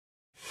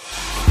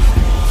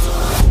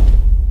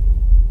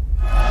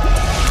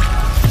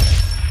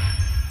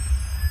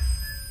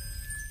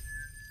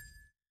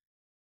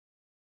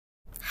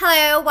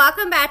Hello,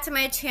 welcome back to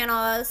my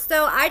channel.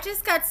 So I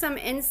just got some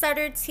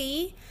insider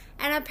tea,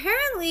 and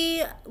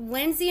apparently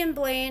Lindsey and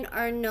Blaine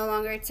are no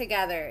longer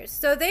together.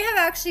 So they have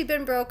actually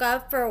been broke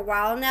up for a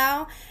while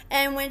now,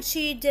 and when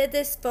she did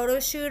this photo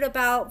shoot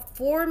about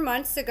 4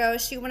 months ago,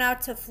 she went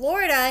out to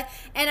Florida,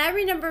 and I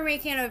remember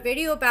making a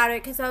video about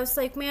it because I was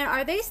like, man,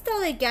 are they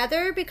still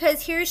together?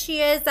 Because here she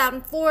is out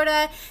in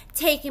Florida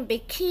taking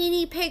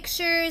bikini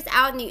pictures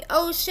out in the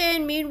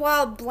ocean.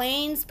 Meanwhile,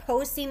 Blaine's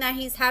posting that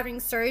he's having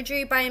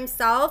surgery by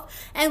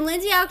himself, and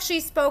Lindsey actually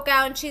spoke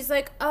out and she's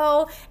like,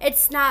 oh,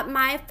 it's not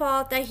my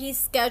fault that he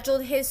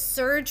scheduled his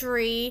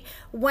surgery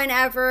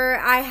whenever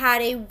I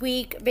had a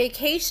week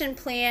vacation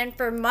plan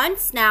for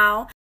months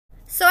now.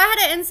 So I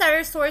had an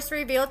insider source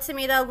reveal to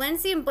me that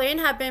Lindsey and Blaine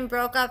have been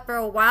broke up for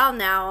a while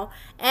now.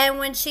 And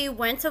when she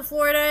went to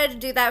Florida to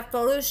do that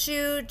photo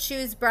shoot, she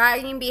was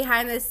bragging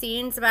behind the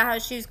scenes about how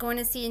she was going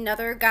to see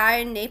another guy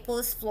in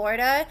Naples,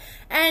 Florida.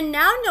 And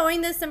now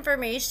knowing this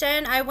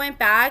information, I went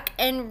back,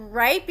 and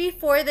right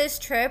before this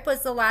trip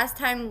was the last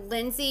time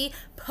Lindsey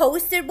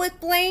posted with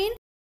Blaine.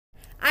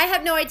 I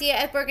have no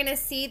idea if we're going to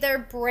see their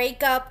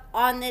breakup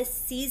on this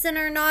season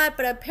or not,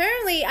 but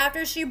apparently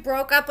after she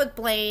broke up with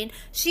Blaine,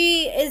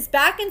 she is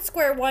back in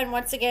square one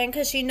once again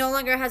because she no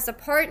longer has a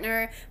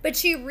partner, but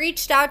she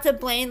reached out to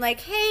Blaine like,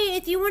 hey,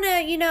 if you want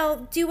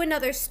to, do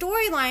another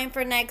storyline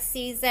for next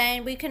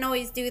season, we can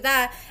always do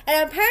that.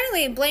 And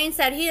apparently Blaine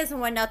said he doesn't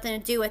want nothing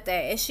to do with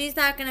it. If she's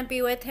not going to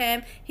be with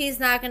him, he's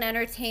not going to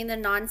entertain the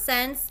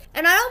nonsense.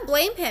 And I don't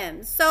blame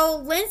him. So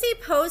Lindsey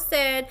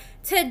posted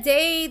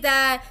today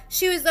that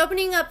she was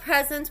opening up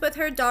presents with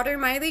her daughter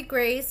Miley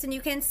Grace, and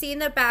you can see in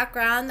the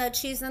background that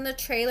she's in the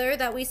trailer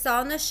that we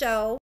saw in the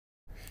show.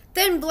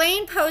 Then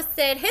Blaine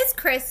posted his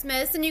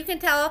Christmas, and you can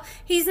tell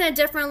he's in a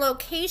different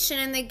location,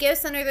 and the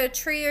gifts under the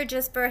tree are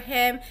just for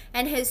him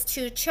and his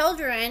 2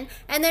 children.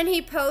 And then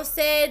he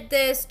posted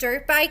this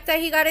dirt bike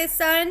that he got his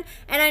son,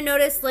 and I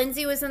noticed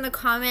Lindsey was in the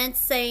comments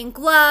saying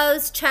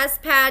gloves,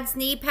 chest pads,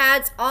 knee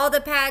pads, all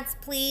the pads,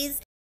 please.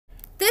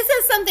 This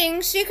is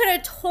something she could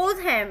have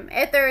told him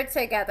if they're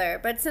together,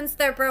 but since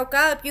they're broke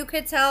up, you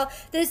could tell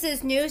this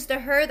is news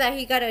to her that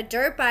he got a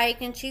dirt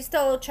bike, and she's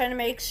still trying to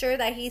make sure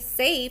that he's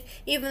safe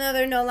even though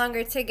they're no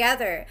longer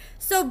together.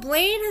 So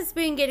Blaine has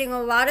been getting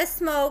a lot of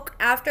smoke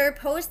after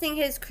posting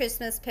his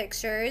Christmas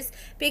pictures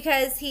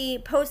because he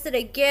posted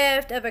a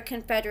gift of a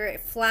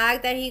Confederate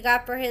flag that he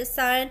got for his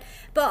son,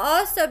 but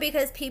also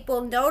because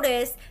people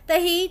noticed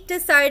that he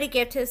decided to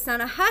gift his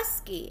son a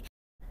husky.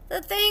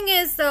 The thing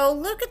is, though,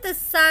 look at the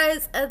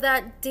size of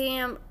that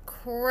damn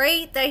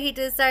crate that he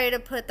decided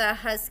to put the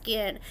husky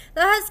in.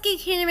 The husky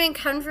can't even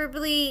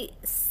comfortably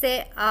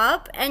sit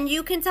up, and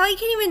you can tell he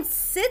can't even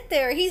sit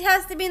there. He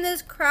has to be in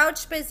this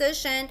crouched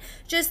position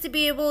just to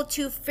be able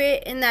to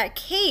fit in that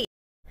cage.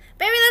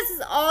 Maybe this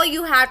is all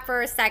you had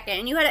for a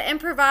second. You had to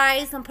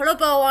improvise and put a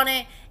bow on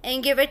it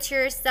and give it to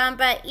your son,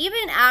 but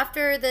even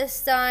after the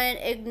son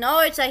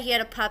acknowledged that he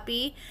had a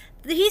puppy,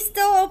 he's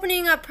still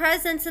opening up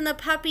presents, and the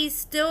puppy's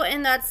still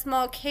in that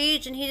small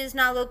cage, and he does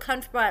not look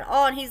comfortable at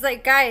all. And he's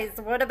like, guys,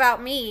 what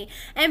about me?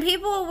 And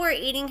people were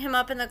eating him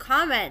up in the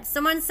comments.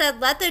 Someone said,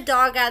 let the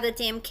dog out of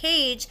the damn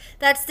cage.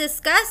 That's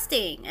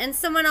disgusting. And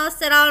someone else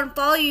said, I'll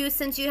unfollow you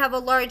since you have a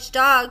large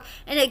dog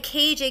in a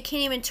cage it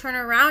can't even turn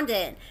around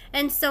in.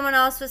 And someone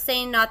else was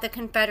saying, not the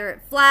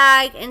Confederate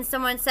flag. And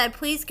someone said,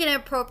 please get an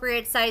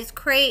appropriate size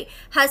crate.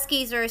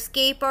 Huskies are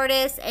escape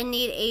artists and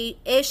need a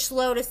ish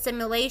load of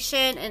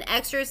stimulation and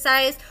exercise,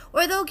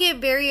 or they'll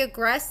get very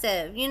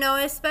aggressive,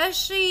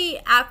 especially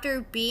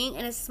after being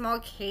in a small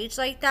cage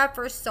like that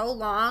for so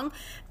long.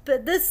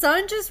 But the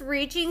son just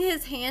reaching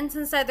his hands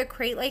inside the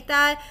crate like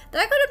that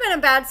could have been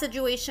a bad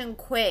situation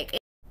quick.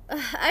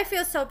 I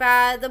feel so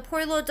bad. The poor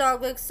little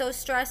dog looks so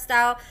stressed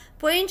out.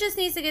 Blaine just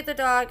needs to get the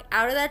dog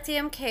out of that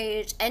damn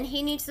cage, and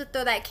he needs to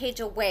throw that cage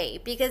away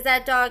because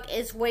that dog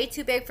is way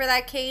too big for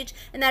that cage,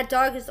 and that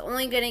dog is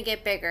only going to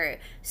get bigger.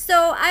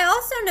 So I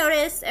also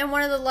noticed in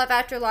one of the Love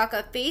After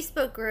Lockup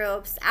Facebook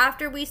groups,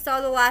 after we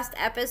saw the last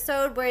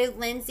episode where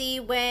Lindsey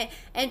went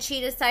and she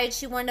decided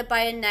she wanted to buy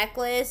a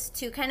necklace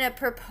to kind of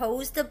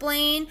propose to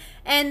Blaine,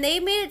 and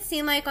they made it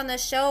seem like on the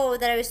show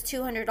that it was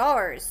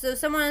 $200. So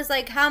someone was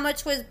like, how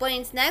much was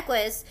Blaine's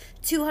necklace?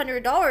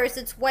 $200.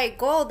 It's white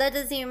gold. That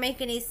doesn't even make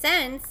any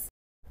sense.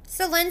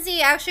 So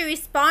Lindsey actually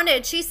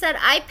responded. She said,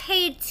 I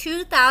paid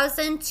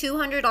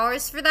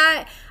 $2,200 for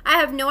that. I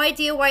have no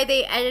idea why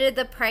they edited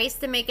the price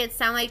to make it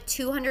sound like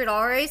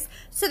 $200.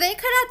 So they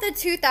cut out the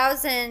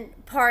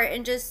 $2,000 part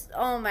and just,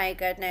 oh my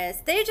goodness.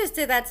 They just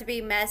did that to be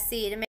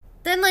messy.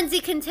 Then Lindsey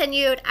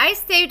continued, I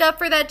saved up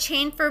for that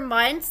chain for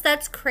months.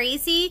 That's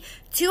crazy.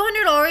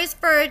 $200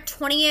 for a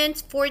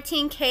 20-inch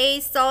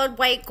 14K solid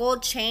white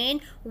gold chain?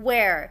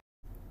 Where?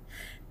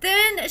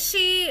 Then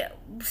she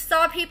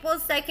saw people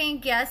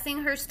second guessing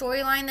her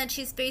storyline that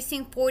she's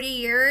facing 40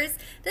 years.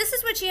 This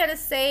is what she had to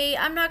say.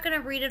 I'm not going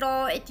to read it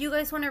all. If you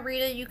guys want to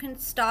read it, you can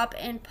stop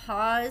and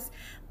pause.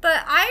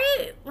 But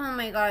oh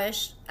my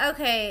gosh.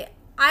 Okay,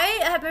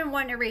 I have been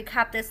wanting to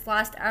recap this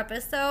last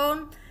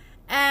episode.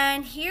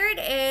 And here it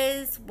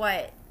is,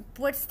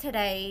 what's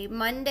today?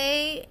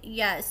 Monday?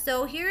 Yeah,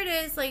 so here it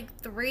is, like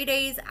 3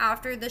 days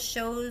after the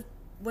show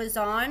was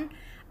on.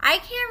 I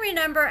can't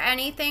remember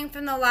anything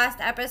from the last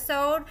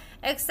episode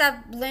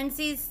except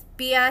Lindsay's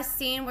BS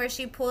scene where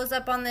she pulls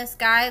up on this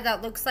guy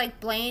that looks like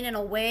Blaine in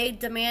a wig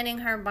demanding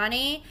her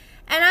money.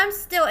 And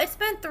it's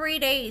been 3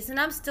 days and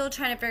I'm still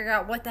trying to figure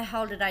out what the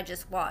hell did I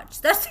just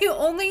watch. That's the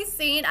only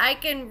scene I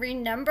can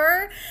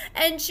remember.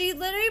 And she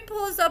literally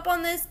pulls up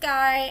on this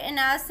guy and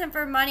asks him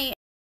for money.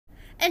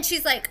 And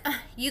she's like,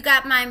 you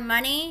got my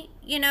money?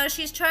 You know,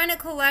 she's trying to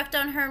collect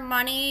on her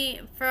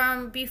money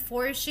from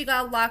before she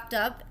got locked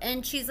up.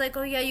 And she's like,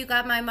 oh, yeah, you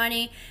got my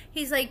money.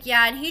 He's like,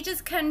 yeah. And he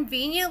just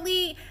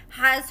conveniently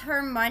has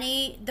her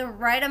money, the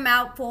right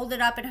amount,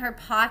 folded up in her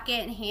pocket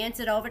and hands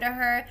it over to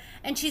her.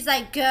 And she's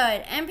like, good.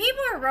 And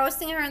people are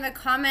roasting her in the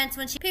comments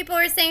when people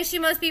are saying she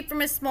must be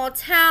from a small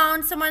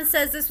town. Someone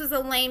says this was a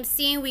lame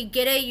scene. We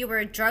get it. You were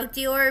a drug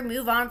dealer.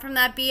 Move on from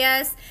that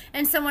BS.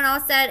 And someone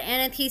else said,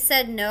 and if he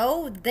said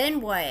no,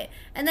 then what?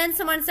 And then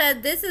someone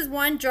said, this is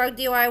one drug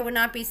dealer I would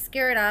not be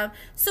scared of.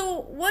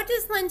 So what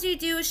does Lindsay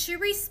do? She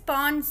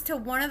responds to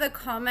one of the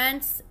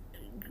comments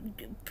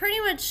pretty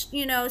much,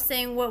 you know,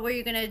 saying what were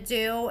you gonna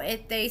do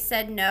if they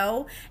said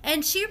no,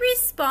 and she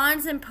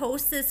responds and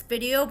posts this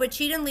video, but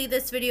she didn't leave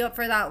this video up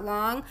for that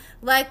long.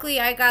 Likely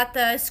I got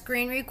the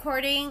screen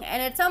recording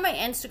and it's on my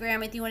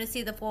Instagram if you want to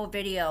see the full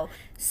video.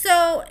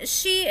 So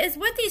she is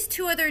with these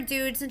two other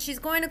dudes and she's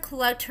going to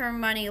collect her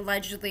money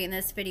allegedly in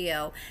this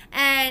video,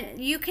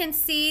 and you can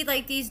see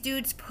like these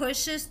dudes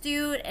push this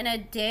dude in a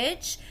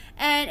ditch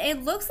and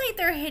it looks like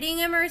they're hitting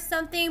him or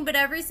something, but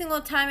every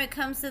single time it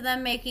comes to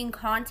them making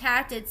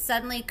contact, it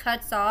suddenly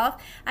cuts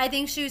off. I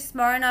think she was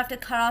smart enough to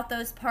cut off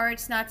those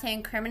parts not to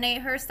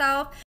incriminate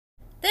herself.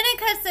 Then it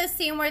cuts to a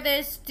scene where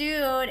this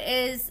dude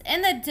is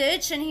in the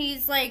ditch and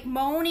he's like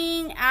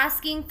moaning,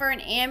 asking for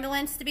an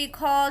ambulance to be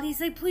called. He's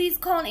like, please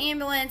call an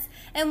ambulance.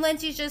 And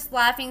Lindsay's just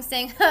laughing,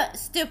 saying,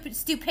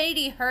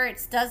 stupidity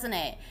hurts, doesn't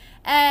it?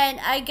 And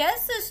I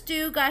guess this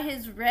dude got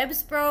his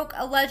ribs broke,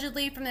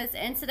 allegedly, from this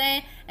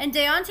incident. And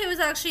Deontay was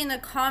actually in the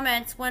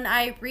comments when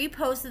I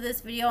reposted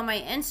this video on my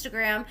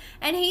Instagram.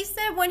 And he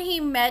said when he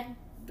met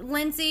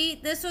Lindsay,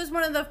 this was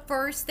one of the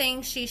first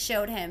things she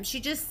showed him. She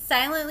just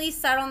silently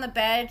sat on the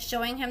bed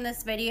showing him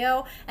this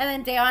video. And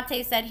then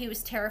Deontay said he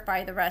was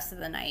terrified the rest of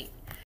the night.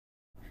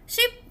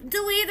 She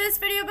deleted this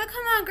video, but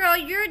come on, girl,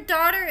 your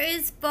daughter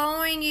is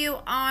following you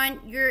on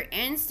your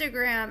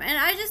Instagram, and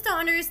I just don't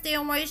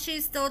understand why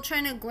she's still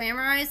trying to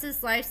glamorize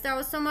this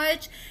lifestyle so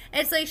much.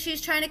 It's like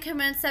she's trying to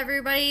convince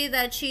everybody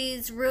that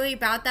she's really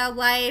about that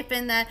life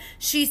and that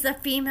she's the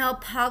female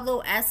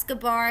Pablo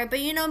Escobar, but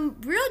you know,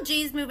 real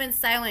G's move in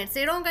silence.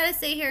 They don't gotta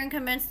sit here and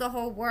convince the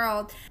whole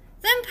world.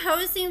 Them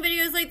posting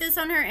videos like this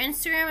on her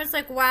Instagram, it's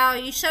like, wow,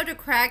 you showed a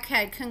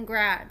crackhead,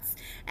 congrats.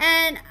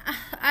 And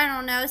I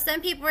don't know,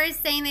 some people are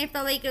saying they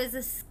felt like it was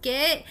a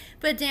skit,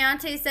 but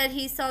Deontay said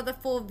he saw the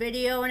full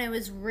video and it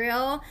was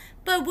real.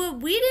 But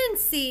what we didn't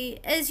see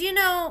is, you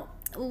know,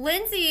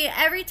 Lindsay,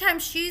 every time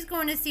she's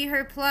going to see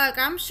her plug,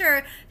 I'm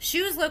sure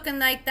she was looking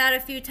like that a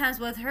few times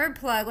with her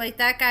plug, like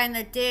that guy in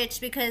the ditch,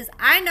 because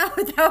I know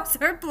that was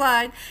her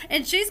plug,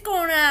 and she's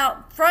going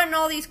out fronting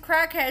all these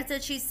crackheads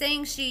that she's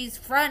saying she's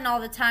fronting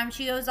all the time.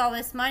 She owes all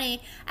this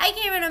money. I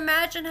can't even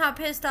imagine how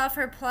pissed off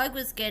her plug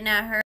was getting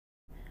at her.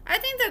 I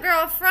think the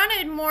girl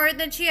fronted more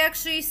than she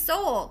actually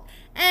sold.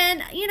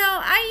 And, you know,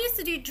 I used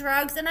to do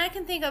drugs, and I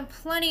can think of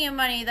plenty of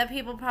money that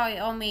people probably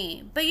owe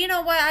me. But you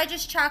know what? I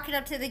just chalk it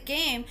up to the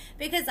game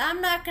because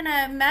I'm not going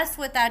to mess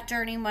with that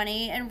dirty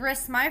money and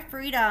risk my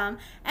freedom.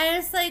 And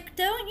it's like,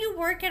 don't you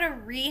work at a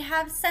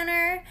rehab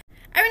center?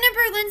 I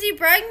remember Lindsay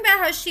bragging about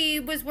how she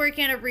was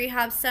working at a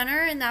rehab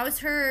center and that was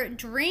her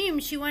dream.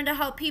 She wanted to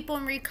help people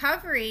in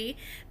recovery.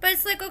 But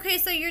it's like, okay,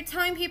 so you're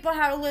telling people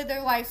how to live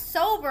their life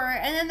sober,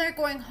 and then they're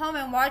going home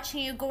and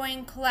watching you go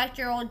and collect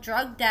your old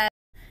drug debt.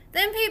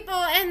 Then people,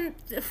 and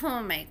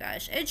oh my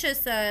gosh, it's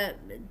just a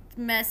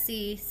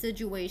messy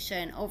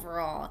situation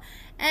overall.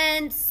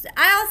 And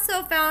I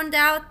also found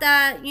out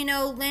that, you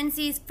know,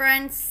 Lindsay's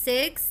friend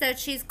Six that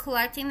she's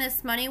collecting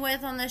this money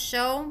with on the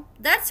show,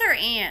 that's her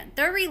aunt.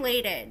 They're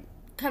related,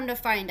 come to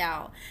find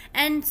out.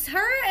 And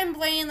her and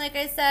Blaine, like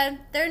I said,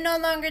 they're no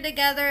longer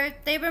together.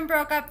 They've been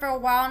broke up for a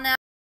while now.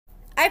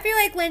 I feel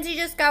like Lindsay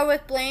just got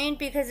with Blaine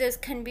because it was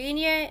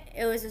convenient,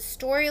 it was a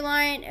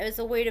storyline, it was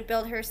a way to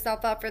build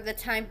herself up for the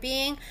time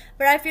being,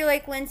 but I feel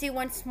like Lindsay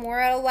wants more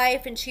out of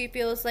life and she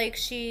feels like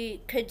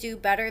she could do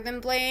better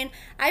than Blaine.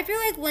 I feel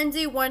like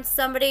Lindsay wants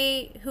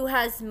somebody who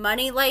has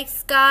money like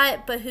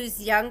Scott, but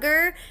who's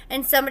younger,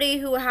 and somebody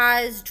who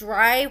has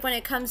drive when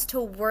it comes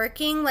to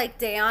working like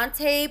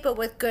Deontay, but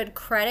with good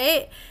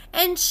credit.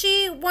 and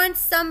she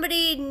wants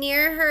somebody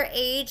near her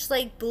age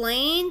like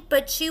Blaine,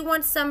 but she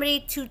wants somebody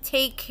to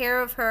take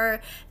care of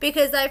her,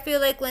 because I feel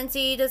like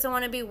Lindsey doesn't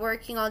want to be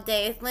working all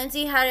day. If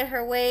Lindsey had it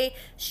her way,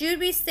 she would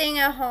be staying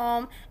at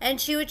home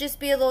and she would just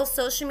be a little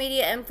social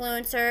media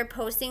influencer,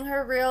 posting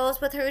her reels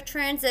with her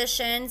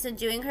transitions and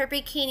doing her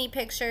bikini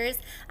pictures.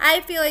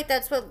 I feel like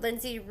that's what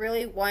Lindsey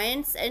really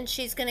wants, and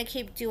she's gonna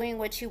keep doing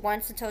what she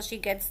wants until she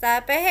gets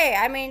that. But hey,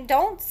 I mean,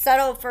 don't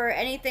settle for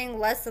anything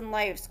less than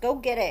life. Just go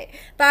get it.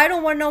 But I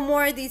don't want no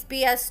more of these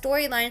BS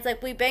storylines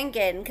like we've been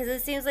getting, because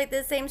it seems like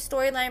the same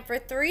storyline for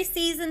 3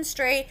 seasons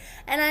straight,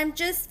 and I'm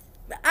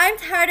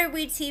tired of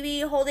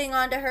WeTV holding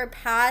on to her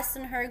past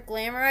and her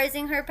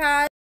glamorizing her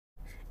past.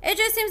 It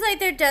just seems like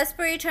they're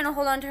desperately trying to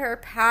hold on to her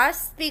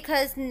past,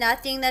 because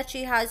nothing that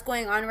she has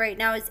going on right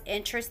now is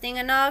interesting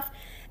enough,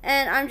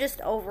 and I'm just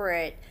over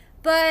it.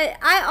 But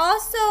I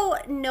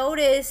also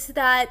noticed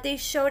that they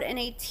showed in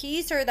a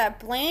teaser that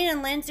Blaine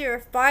and Lindsey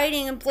are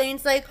fighting, and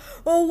Blaine's like,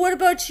 oh, what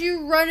about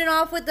you running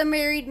off with a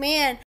married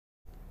man?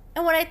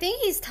 And what I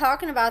think he's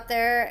talking about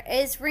there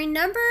is,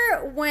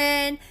 remember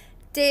when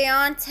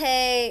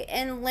Deontay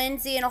and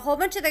Lindsey and a whole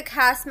bunch of the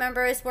cast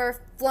members were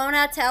flown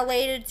out to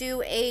LA to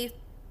do a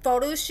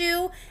photo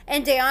shoot,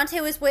 and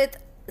Deontay was with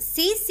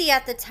Cece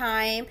at the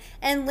time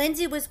and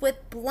Lindsey was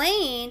with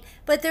Blaine,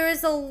 but there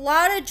was a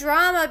lot of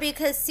drama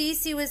because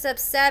Cece was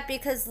upset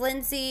because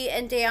Lindsey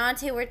and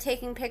Deontay were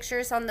taking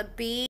pictures on the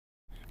beach.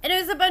 And it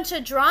was a bunch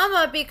of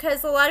drama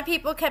because a lot of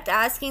people kept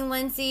asking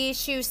Lindsey if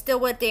she was still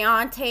with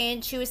Deontay,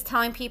 and she was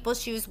telling people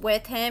she was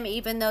with him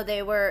even though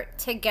they were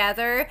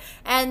together,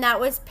 and that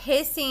was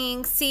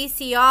pissing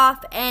Cece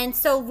off. And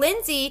so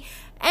Lindsey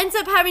ends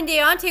up having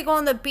Deontay go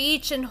on the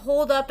beach and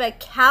hold up a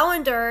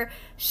calendar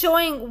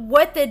showing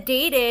what the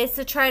date is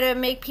to try to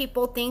make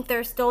people think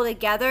they're still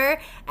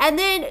together. And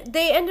then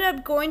they ended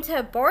up going to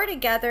a bar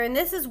together, and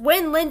this is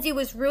when Lindsey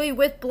was really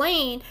with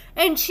Blaine,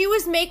 and she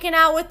was making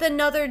out with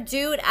another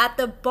dude at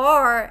the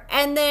bar.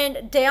 And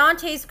then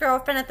Deontay's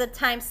girlfriend at the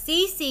time,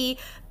 Cece,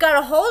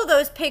 got a hold of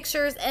those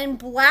pictures and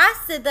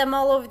blasted them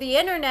all over the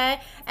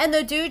internet, and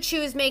the dude she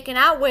was making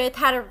out with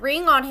had a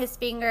ring on his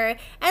finger. And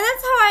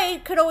that's how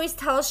I could always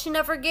tell she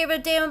never gave a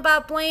damn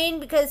about Blaine,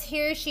 because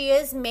here she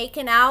is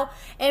making out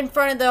in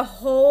front of the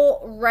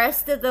whole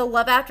rest of the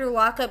Love After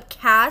Lockup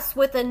cast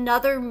with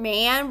another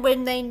man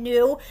when they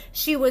knew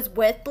she was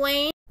with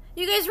Blaine.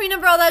 You guys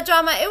remember all that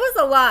drama? It was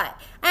a lot.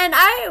 And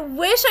I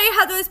wish I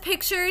had those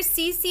pictures.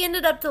 Cece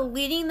ended up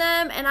deleting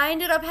them, and I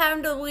ended up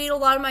having to delete a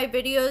lot of my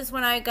videos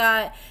when I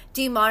got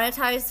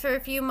demonetized for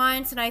a few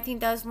months, and I think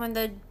that was one of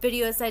the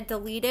videos I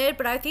deleted.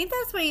 But I think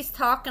that's what he's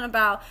talking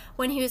about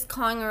when he was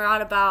calling her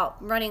out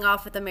about running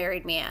off with a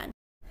married man.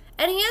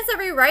 And he has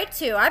every right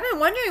to. I've been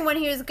wondering when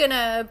he was going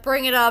to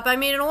bring it up. I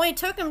mean, it only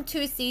took him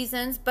 2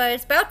 seasons, but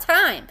it's about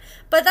time.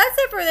 But that's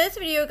it for this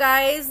video,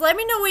 guys. Let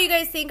me know what you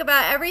guys think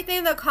about everything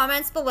in the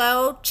comments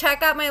below.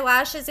 Check out my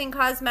lashes and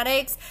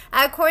cosmetics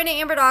at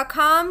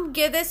AccordingtoAmber.com.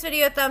 Give this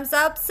video a thumbs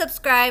up,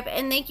 subscribe,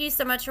 and thank you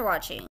so much for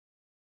watching.